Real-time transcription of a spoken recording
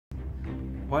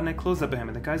Why didn't I close that behind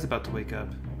me? The guy's about to wake up.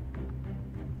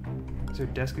 Is there a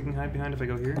desk I can hide behind if I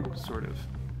go here? Sort of.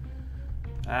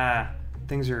 Ah,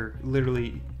 things are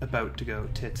literally about to go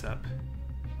tits up.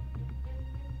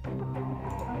 You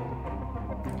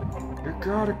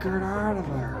gotta get out of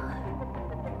there.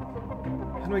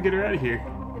 How do I get her out of here?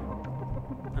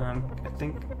 I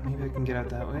think maybe I can get out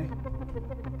that way.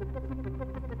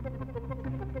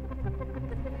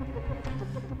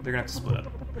 They're gonna have to split up.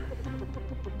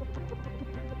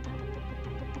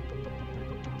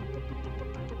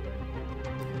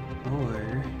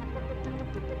 Or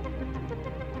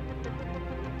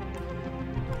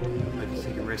I just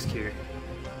take a risk here.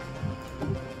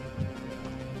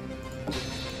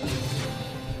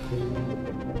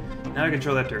 Now I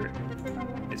control that turret.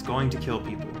 It's going to kill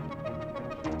people.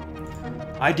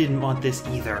 I didn't want this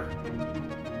either.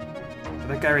 But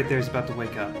that guy right there is about to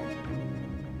wake up.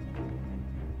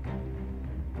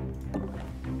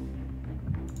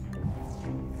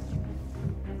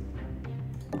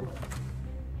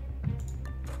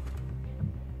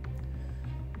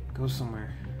 Go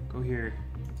somewhere. Go here.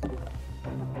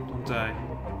 Don't die.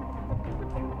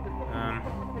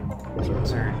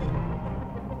 Concern.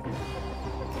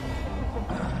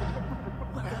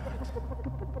 What happened?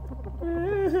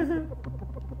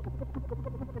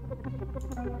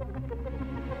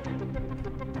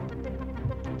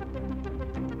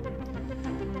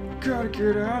 Gotta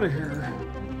get out of here.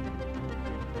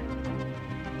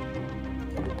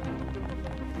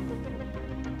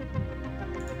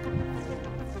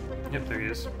 Yep, there he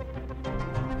is.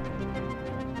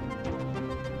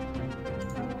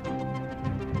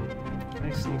 Can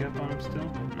I sneak up on him still?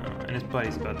 No, and his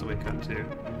buddy's about to wake up too.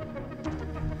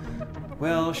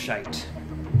 Well, shite.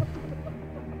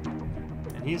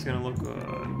 And he's gonna look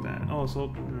like that. Oh,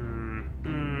 so...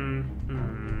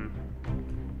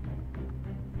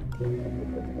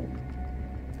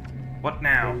 What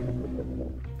now?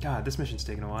 God, this mission's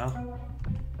taking a while.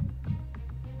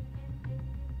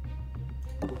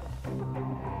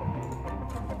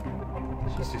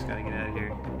 She's just gotta get out of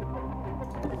here.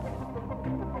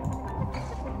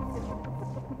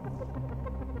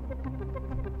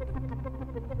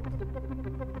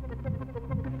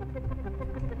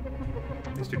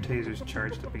 Mr. Taser's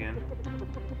charged up again.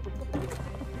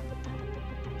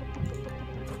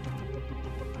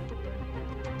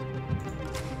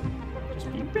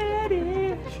 Just be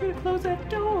ready. Should have closed that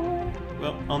door.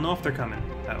 Well, I'll know if they're coming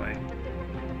that way.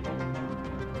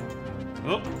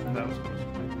 Oh, that was close.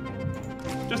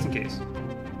 Just in case.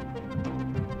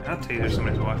 I'll taser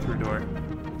somebody to walk through a door.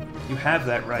 You have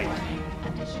that right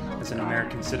as an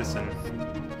American citizen.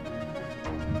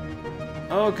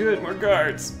 Oh, good, more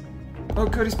guards. Oh,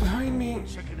 good, he's behind me.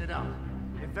 Checking it out.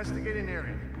 Investigating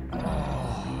area.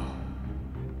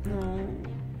 No,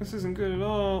 this isn't good at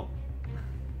all.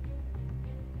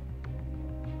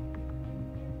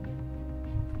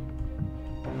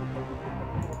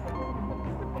 Let's go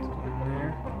in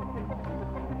there.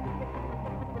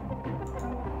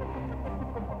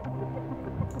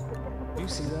 You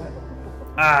see that?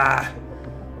 Ah!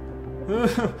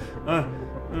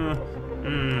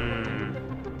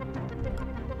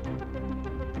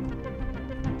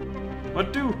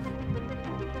 What do?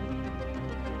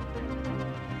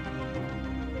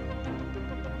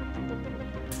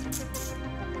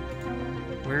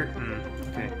 Where?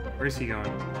 Okay. Where's he going?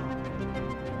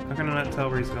 How can I not tell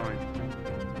where he's going?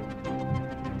 I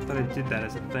thought I did that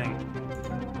as a thing.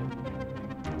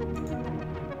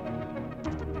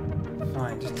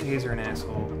 Fine, just taser an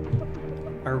asshole.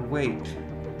 Or wait.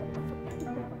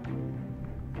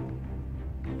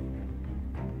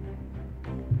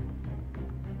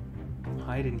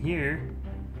 Hide in here.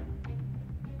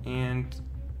 And,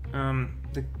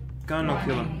 the gun will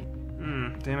kill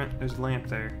him. Damn it, there's a lamp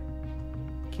there.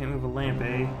 Can't move a lamp,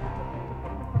 eh?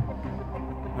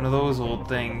 One of those old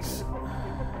things.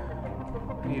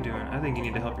 What are you doing? I think you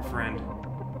need to help your friend.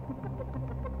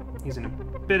 He's in a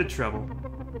bit of trouble.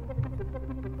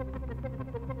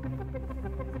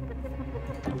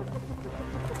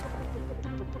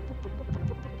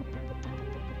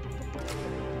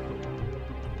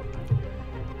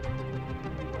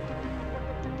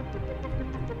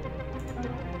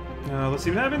 Let's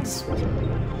see what happens.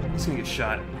 He's gonna get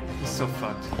shot. He's so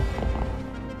fucked.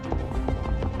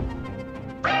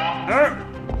 Ah!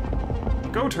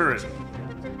 Go turret!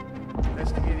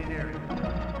 Investigating area.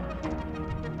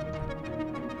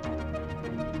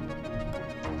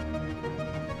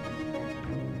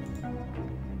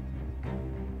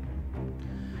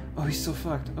 Oh, he's so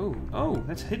fucked. Oh,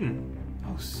 that's hidden.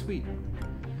 Oh, sweet.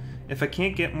 If I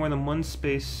can't get more than one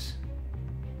space...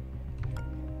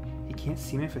 He can't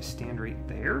see me if I stand right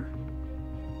there?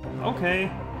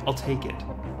 Okay, I'll take it.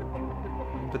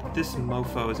 But this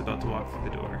mofo is about to walk through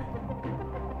the door.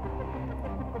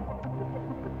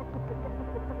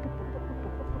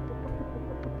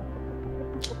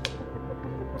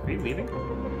 Are you leaving?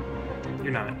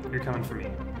 You're not. You're coming for me.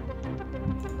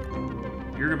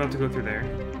 You're about to go through there.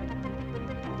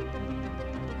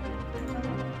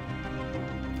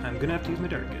 I'm gonna have to use my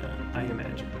dart gun, I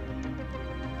imagine.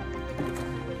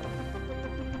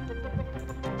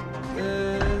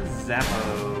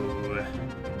 Zappo.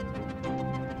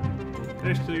 Did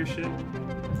I steal your shit?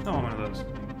 Oh, I'm one of those.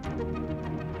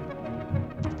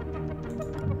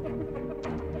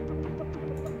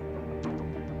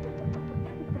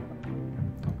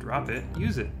 Don't drop it.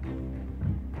 Use it. Do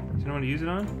you know what to use it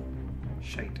on?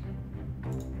 Shite.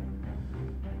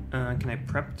 Can I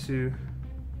prep to...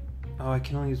 Oh, I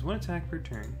can only use one attack per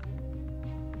turn.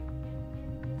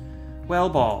 Well,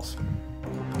 balls.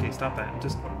 Okay, stop that.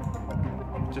 Just...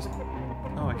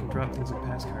 Oh, I can drop things like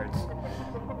pass cards.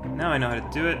 Now I know how to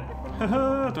do it.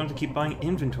 Haha! Don't have to keep buying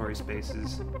inventory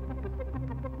spaces.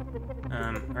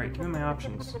 Alright, give me my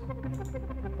options.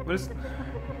 What is...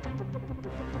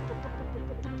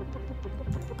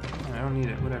 I don't need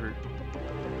it, whatever.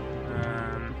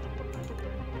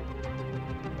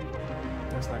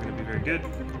 That's not gonna be very good.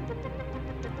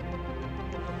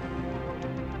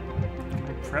 Can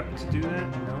I prep to do that?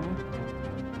 No.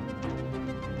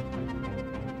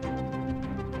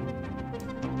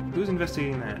 Who's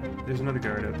investigating that? There's another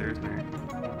guard out there, isn't there?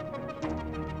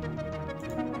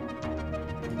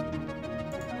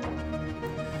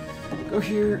 Go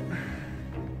here.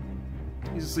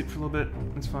 He's asleep for a little bit.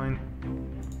 That's fine.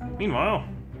 Meanwhile...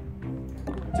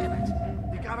 Damn it!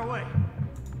 He got away!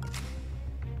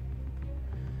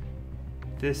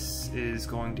 This is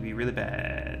going to be really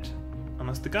bad.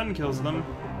 Unless the gun kills them.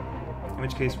 In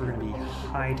which case we're going to be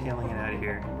hightailing it out of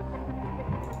here.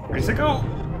 Ready, set, go!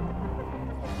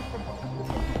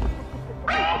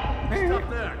 Stop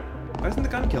there! Why doesn't the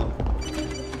gun kill him?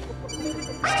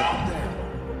 Stop there!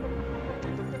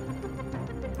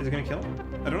 Is it gonna kill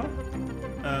him? I don't know.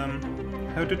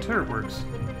 How deter works.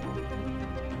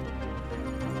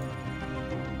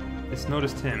 It's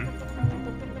noticed him.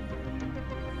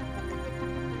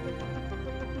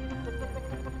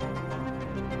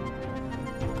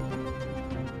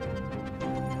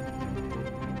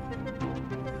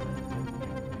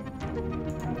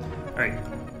 Alright.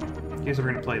 Here's how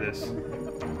we're gonna play this.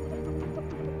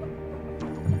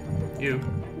 You.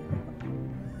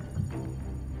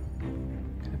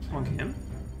 Can I plunk him?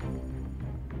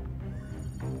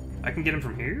 I can get him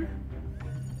from here?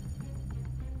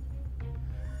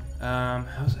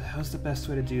 How's the best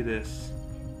way to do this?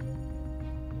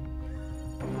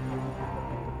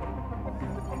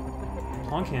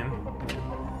 Plunk him.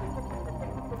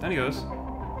 Down he goes.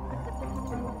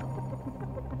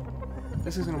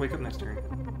 This is gonna wake up next turn.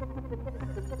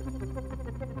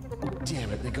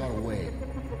 Damn it, they got away.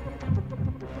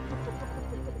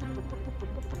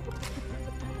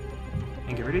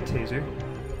 And get rid of taser.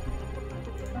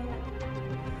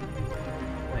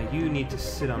 Now you need to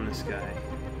sit on this guy.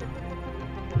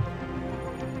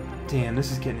 Damn,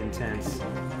 this is getting intense.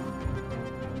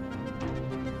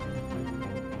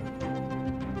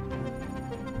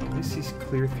 Can I see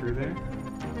clear through there?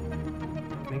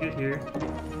 Can I get here?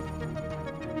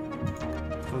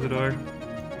 Close the door.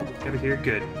 Get over here.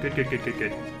 Good. Good, good, good, good,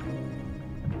 good.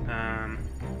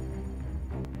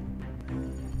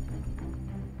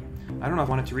 I don't know if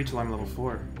I want it to reach alarm level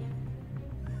 4.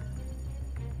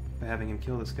 By having him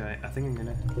kill this guy. I think I'm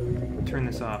gonna turn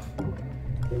this off.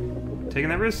 Taking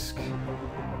that risk.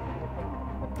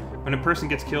 When a person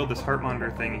gets killed, this heart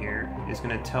monitor thing here is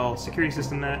gonna tell security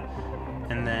system that,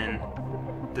 and then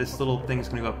this little thing is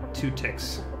gonna go up 2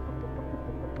 ticks.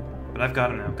 But I've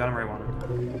got him now. Got him where I want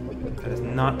him. That is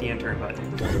not the enter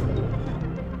button.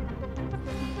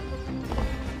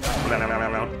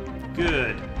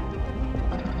 Good.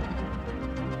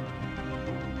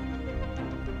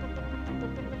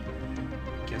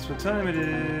 Guess what time it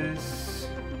is?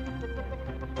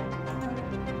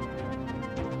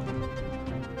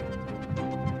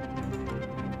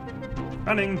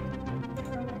 Running.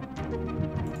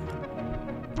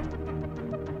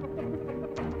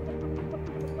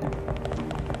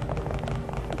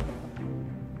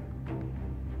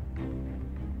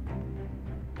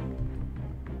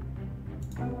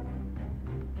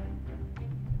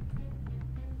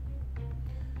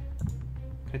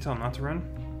 Can I tell him not to run?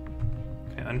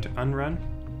 Can I unrun?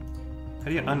 How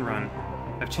do you unrun?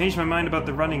 I've changed my mind about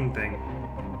the running thing.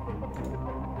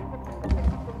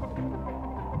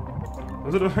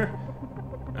 Close the door.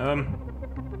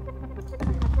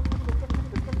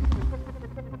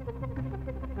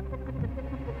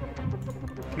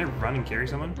 Can I run and carry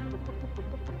someone?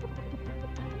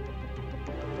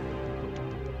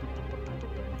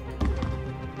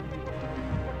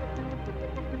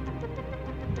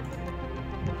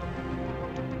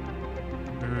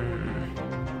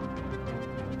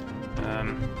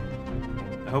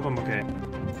 I hope I'm okay.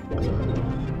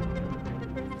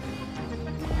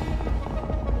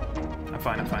 I'm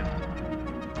fine, I'm fine.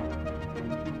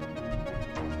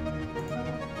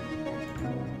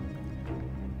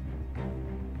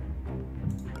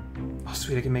 Oh,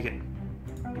 sweet, I can make it.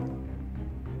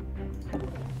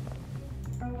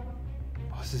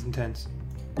 Oh, this is intense.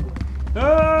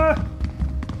 Ah!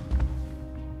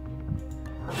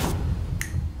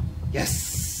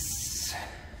 Yes!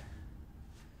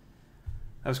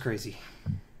 That was crazy.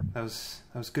 That was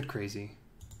good crazy.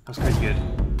 That was crazy good.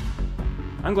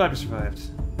 I'm glad we survived.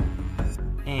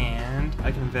 And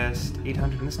I can invest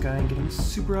 800 in this guy and get him a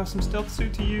super awesome stealth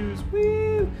suit to use.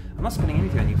 Woo! I'm not spending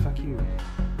anything on you, fuck you.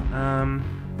 I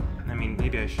mean,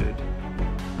 maybe I should.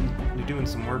 You're doing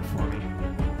some work for me.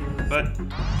 But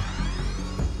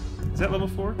is that level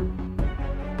 4? Is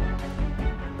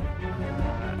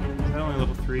that only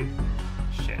level 3?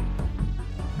 Shit.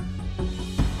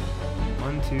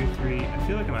 1, 2, 3. I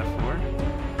feel like I'm at 4.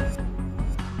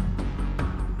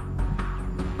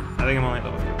 I think I'm only at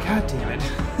level 3. God damn it.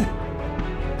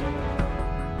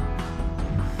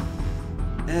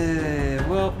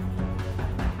 Well.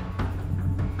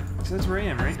 So that's where I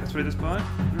am, right? That's where this bought?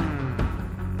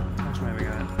 How much money we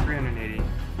got? 380. I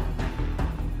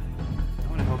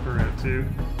want to help her out too.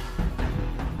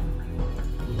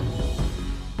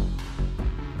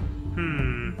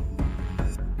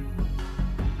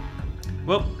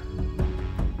 Well,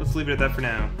 let's leave it at that for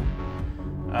now.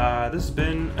 This has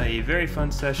been a very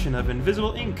fun session of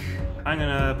Invisible Ink. I'm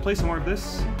gonna play some more of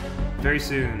this very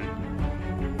soon.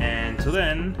 And till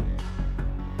then,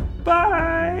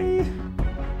 bye!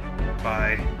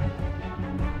 Bye.